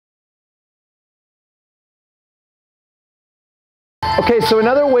Okay, so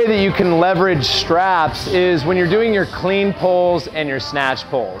another way that you can leverage straps is when you're doing your clean pulls and your snatch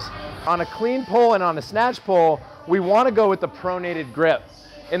pulls. On a clean pull and on a snatch pull, we want to go with the pronated grip.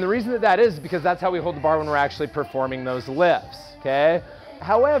 And the reason that is because that's how we hold the bar when we're actually performing those lifts, okay?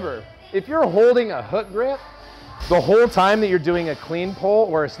 However, if you're holding a hook grip the whole time that you're doing a clean pull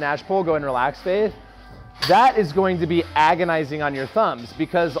or a snatch pull, go in relaxed phase, that is going to be agonizing on your thumbs,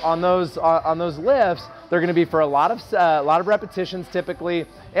 because on those lifts, they're going to be for a lot of repetitions typically,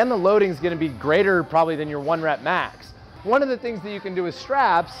 and the loading is going to be greater probably than your 1 rep max. One of the things that you can do with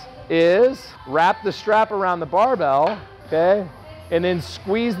straps is wrap the strap around the barbell, okay, and then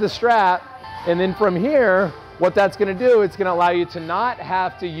squeeze the strap, and then from here, what that's going to do, it's going to allow you to not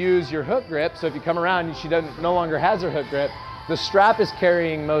have to use your hook grip. So if you come around and she no longer has her hook grip, the strap is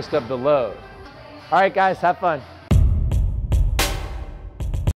carrying most of the load. All right, guys, have fun.